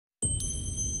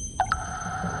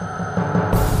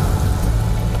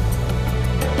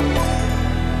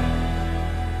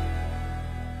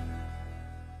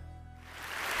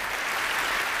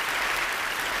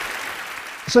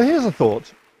So here's a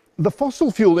thought. The fossil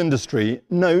fuel industry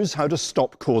knows how to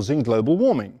stop causing global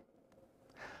warming.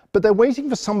 But they're waiting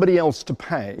for somebody else to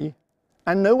pay,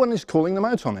 and no one is calling them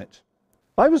out on it.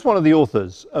 I was one of the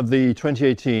authors of the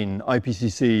 2018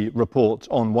 IPCC report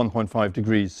on 1.5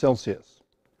 degrees Celsius.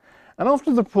 And after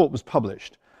the report was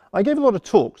published, I gave a lot of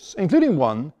talks, including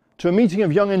one to a meeting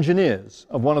of young engineers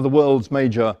of one of the world's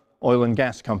major oil and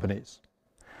gas companies.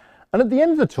 And at the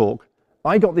end of the talk,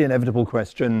 I got the inevitable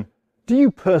question, do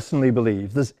you personally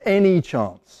believe there's any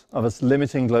chance of us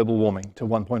limiting global warming to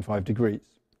 1.5 degrees?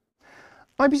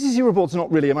 IPCC reports are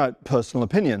not really about personal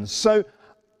opinions, so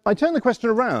I turned the question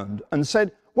around and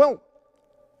said, well,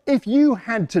 if you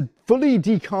had to fully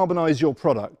decarbonize your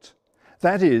product,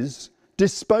 that is,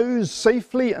 dispose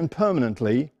safely and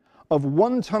permanently of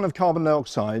 1 ton of carbon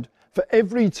dioxide for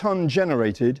every ton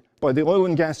generated by the oil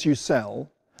and gas you sell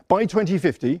by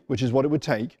 2050, which is what it would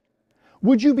take,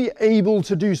 would you be able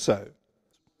to do so?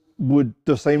 Would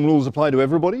the same rules apply to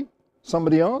everybody?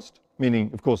 Somebody asked,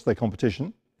 meaning, of course, their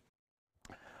competition.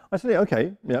 I said,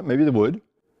 okay, yeah, maybe they would.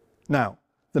 Now,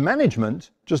 the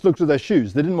management just looked at their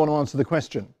shoes. They didn't want to answer the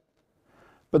question.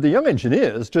 But the young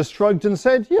engineers just shrugged and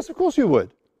said, yes, of course you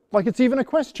would. Like it's even a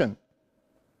question.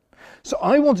 So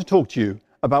I want to talk to you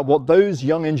about what those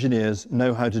young engineers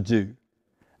know how to do.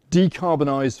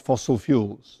 Decarbonize fossil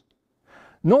fuels.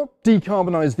 Not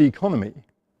decarbonize the economy,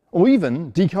 or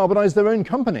even decarbonize their own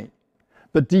company,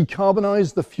 but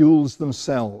decarbonize the fuels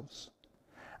themselves.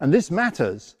 And this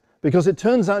matters because it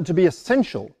turns out to be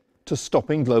essential to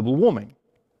stopping global warming.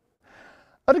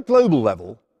 At a global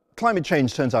level, climate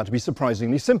change turns out to be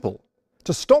surprisingly simple.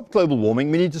 To stop global warming,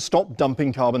 we need to stop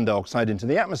dumping carbon dioxide into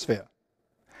the atmosphere.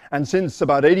 And since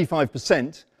about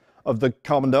 85% of the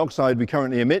carbon dioxide we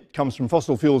currently emit comes from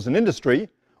fossil fuels and industry,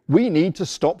 we need to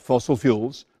stop fossil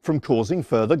fuels from causing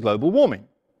further global warming.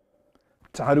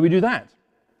 So how do we do that?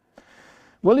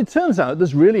 Well, it turns out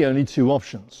there's really only 2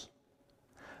 options.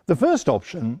 The first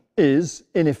option is,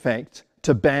 in effect,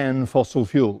 to ban fossil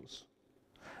fuels.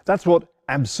 That's what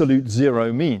absolute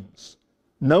zero means.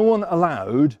 No one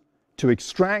allowed to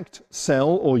extract, sell,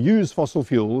 or use fossil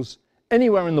fuels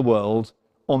anywhere in the world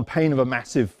on pain of a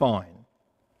massive fine.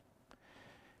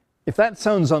 If that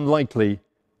sounds unlikely,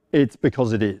 it's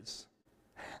because it is.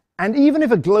 And even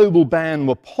if a global ban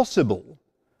were possible,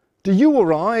 do you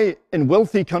or I, in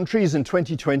wealthy countries in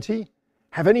 2020,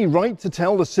 have any right to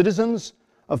tell the citizens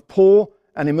of poor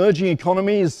and emerging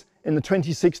economies in the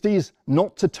 2060s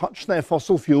not to touch their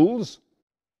fossil fuels?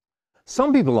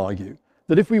 Some people argue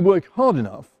that if we work hard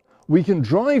enough, we can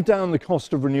drive down the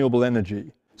cost of renewable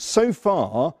energy so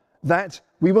far that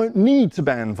we won't need to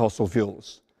ban fossil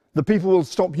fuels. The people will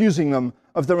stop using them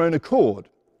of their own accord.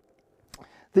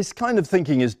 This kind of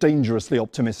thinking is dangerously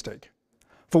optimistic.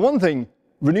 For one thing,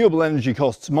 renewable energy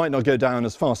costs might not go down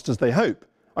as fast as they hope.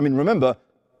 I mean, remember,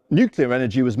 nuclear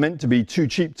energy was meant to be too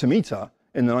cheap to meter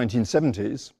in the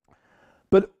 1970s.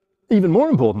 But even more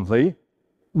importantly,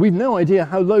 we've no idea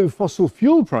how low fossil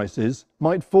fuel prices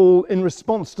might fall in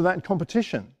response to that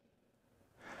competition.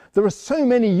 There are so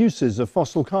many uses of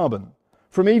fossil carbon,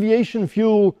 from aviation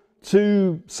fuel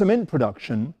to cement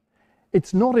production.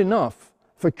 It's not enough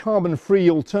for carbon-free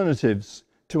alternatives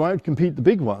to outcompete the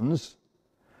big ones.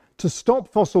 To stop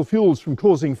fossil fuels from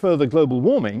causing further global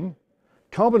warming,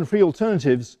 carbon-free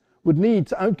alternatives would need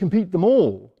to outcompete them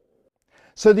all.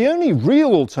 So the only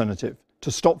real alternative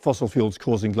to stop fossil fuels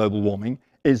causing global warming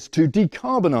is to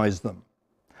decarbonize them.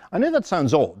 I know that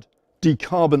sounds odd,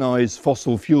 decarbonize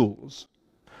fossil fuels.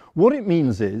 What it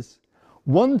means is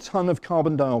 1 ton of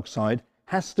carbon dioxide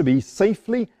has to be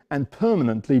safely and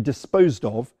permanently disposed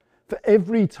of for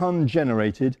every ton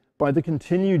generated by the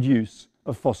continued use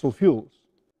of fossil fuels.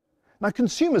 Now,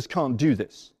 consumers can't do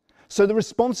this, so the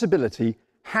responsibility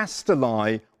has to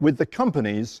lie with the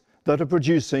companies that are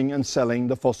producing and selling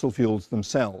the fossil fuels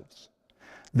themselves.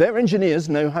 Their engineers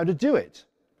know how to do it.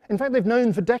 In fact, they've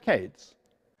known for decades.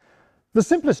 The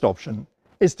simplest option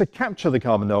is to capture the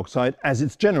carbon dioxide as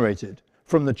it's generated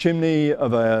from the chimney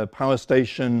of a power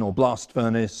station or blast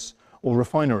furnace or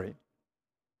refinery.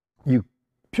 You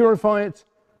purify it,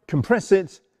 compress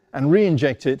it, and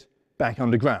re-inject it back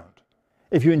underground.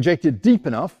 If you inject it deep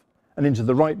enough and into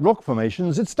the right rock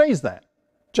formations, it stays there,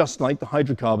 just like the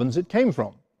hydrocarbons it came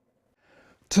from.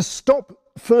 To stop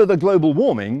further global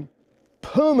warming,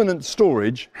 permanent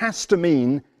storage has to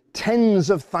mean tens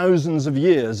of thousands of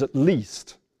years at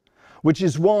least, which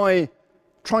is why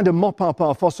trying to mop up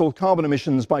our fossil carbon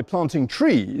emissions by planting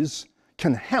trees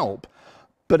can help,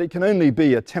 but it can only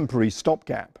be a temporary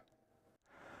stopgap.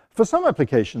 For some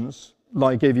applications,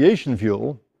 like aviation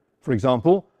fuel, for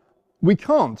example, we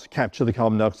can't capture the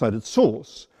carbon dioxide at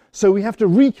source, So we have to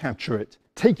recapture it,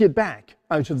 take it back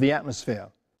out of the atmosphere.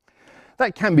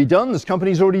 That can be done, there's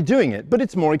companies already doing it, but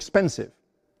it's more expensive.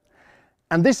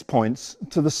 And this points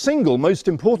to the single most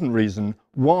important reason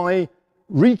why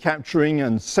recapturing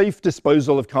and safe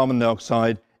disposal of carbon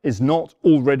dioxide is not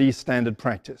already standard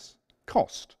practice: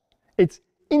 cost. It's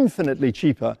infinitely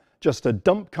cheaper just to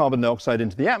dump carbon dioxide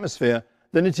into the atmosphere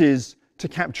than it is to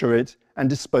capture it and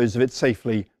dispose of it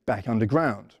safely back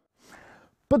underground.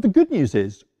 But the good news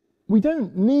is we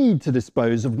don't need to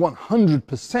dispose of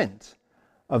 100%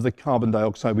 of the carbon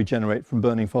dioxide we generate from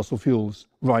burning fossil fuels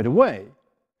right away.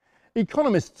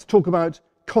 Economists talk about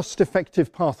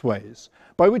cost-effective pathways,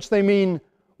 by which they mean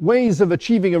ways of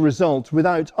achieving a result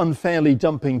without unfairly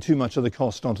dumping too much of the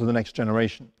cost onto the next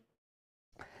generation.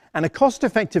 And a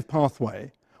cost-effective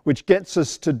pathway which gets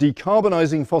us to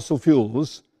decarbonizing fossil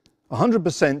fuels,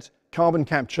 100% carbon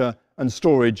capture and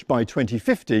storage by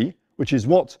 2050, which is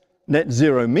what net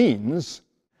zero means,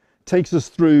 takes us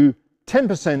through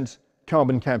 10%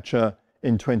 carbon capture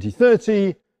in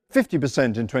 2030,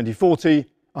 50% in 2040,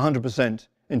 100%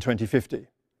 in 2050.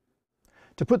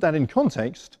 To put that in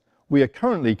context, we are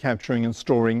currently capturing and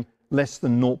storing less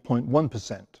than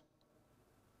 0.1%.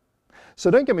 So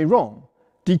don't get me wrong,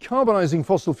 decarbonizing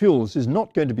fossil fuels is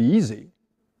not going to be easy.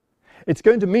 It's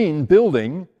going to mean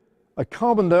building a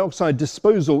carbon dioxide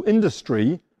disposal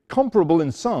industry comparable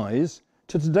in size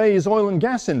to today's oil and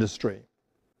gas industry.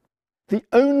 The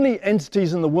only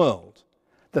entities in the world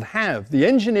that have the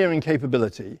engineering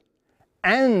capability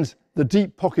and the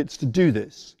deep pockets to do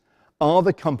this are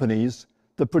the companies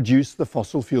that produce the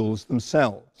fossil fuels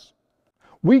themselves.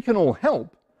 We can all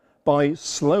help by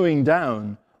slowing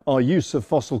down our use of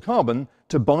fossil carbon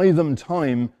to buy them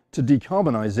time to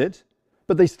decarbonize it,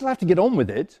 but they still have to get on with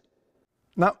it.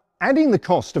 Now, adding the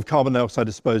cost of carbon dioxide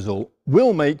disposal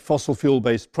will make fossil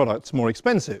fuel-based products more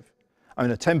expensive. I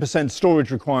mean, a 10%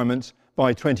 storage requirement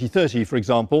by 2030, for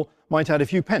example, might add a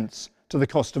few pence to the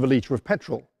cost of a litre of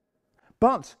petrol.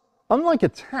 But unlike a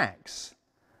tax,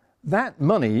 that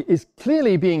money is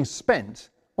clearly being spent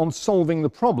on solving the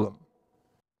problem.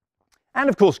 And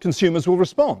of course, consumers will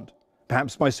respond,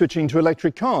 perhaps by switching to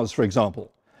electric cars, for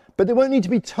example, but they won't need to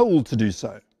be told to do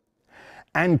so.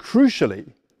 And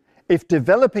crucially, if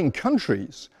developing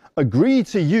countries agree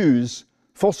to use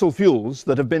fossil fuels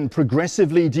that have been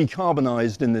progressively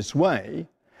decarbonized in this way,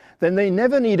 then they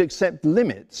never need accept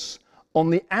limits on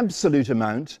the absolute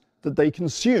amount that they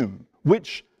consume,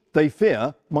 which they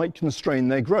fear might constrain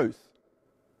their growth.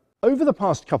 Over the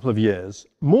past couple of years,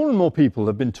 more and more people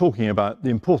have been talking about the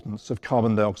importance of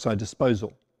carbon dioxide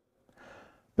disposal.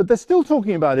 But they're still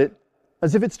talking about it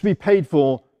as if it's to be paid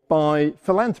for by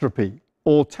philanthropy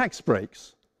or tax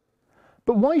breaks.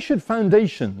 But why should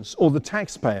foundations or the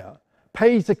taxpayer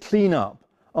pay to clean up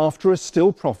after a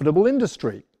still profitable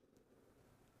industry?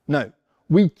 No,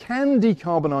 we can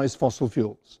decarbonize fossil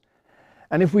fuels.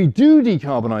 And if we do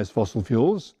decarbonize fossil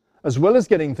fuels, as well as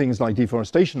getting things like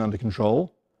deforestation under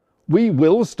control, we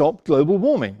will stop global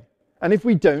warming. And if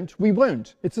we don't, we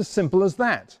won't. It's as simple as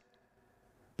that.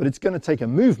 But it's going to take a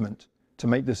movement to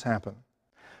make this happen.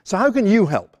 So how can you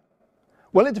help?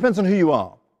 Well, it depends on who you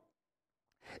are.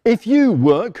 If you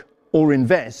work or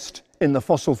invest in the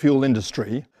fossil fuel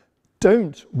industry,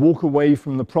 don't walk away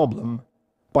from the problem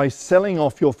by selling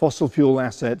off your fossil fuel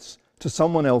assets to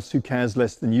someone else who cares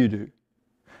less than you do.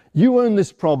 You own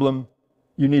this problem,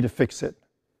 you need to fix it.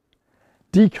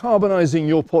 Decarbonizing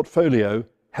your portfolio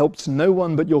helps no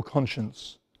one but your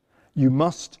conscience. You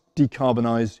must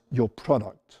decarbonize your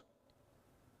product.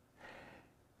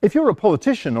 If you're a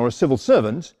politician or a civil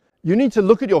servant, you need to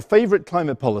look at your favorite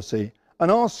climate policy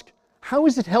and ask, how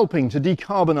is it helping to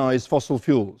decarbonize fossil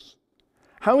fuels?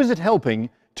 How is it helping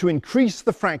to increase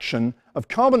the fraction of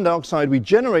carbon dioxide we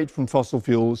generate from fossil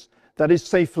fuels that is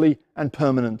safely and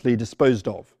permanently disposed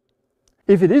of?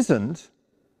 If it isn't,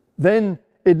 then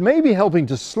it may be helping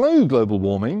to slow global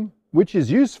warming, which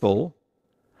is useful,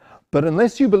 but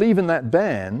unless you believe in that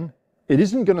ban, it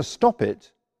isn't going to stop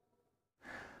it.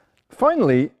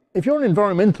 Finally, if you're an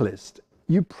environmentalist,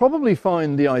 you probably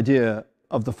find the idea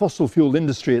of the fossil fuel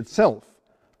industry itself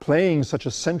playing such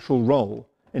a central role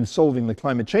in solving the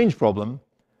climate change problem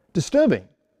disturbing.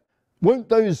 Won't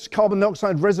those carbon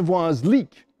dioxide reservoirs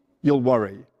leak, you'll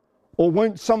worry? Or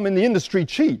won't some in the industry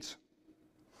cheat?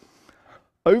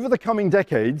 Over the coming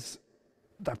decades,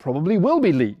 there probably will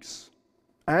be leaks,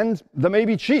 and there may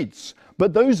be cheats,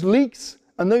 but those leaks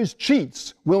and those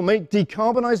cheats will make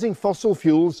decarbonizing fossil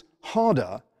fuels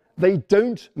harder. They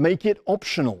don't make it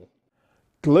optional.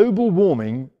 Global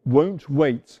warming won't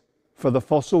wait for the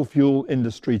fossil fuel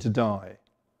industry to die.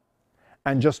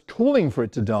 And just calling for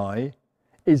it to die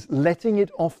is letting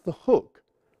it off the hook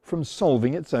from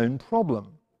solving its own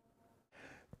problem.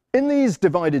 In these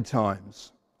divided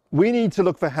times, we need to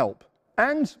look for help,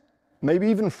 and maybe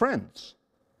even friends,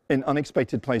 in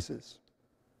unexpected places.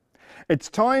 It's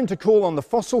time to call on the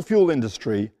fossil fuel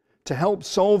industry to help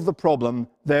solve the problem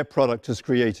their product has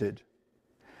created.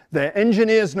 Their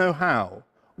engineers know how.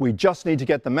 We just need to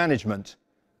get the management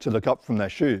to look up from their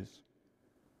shoes.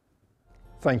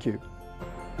 Thank you.